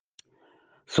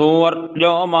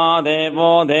सूर्यो मा देवो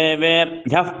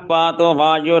देवेभ्यः पातु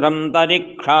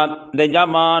वायुरन्तरिक्षात्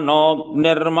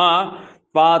द्विजमानोऽग्निर्मा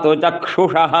पातु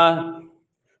चक्षुषः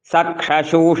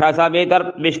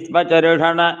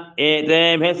सक्षशूषसवितर्विश्वचर्षण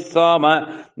एतेभिः सोम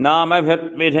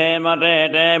नामभिर्विधेम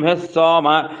रेतेभिः सोम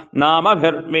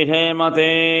नामभिर्विधेमते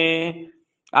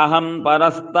अहं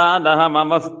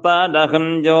परस्तादहमवस्तादहं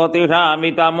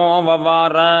ज्योतिषामितमो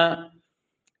ववार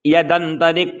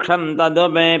यदन्तरिक्षं तदु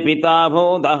मे पिता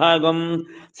भूदहगुं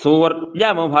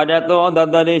सूर्यमुभजतो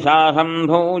ददरिशाहं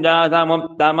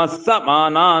भूजातमुत्तमः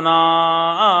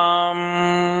समानानाम्।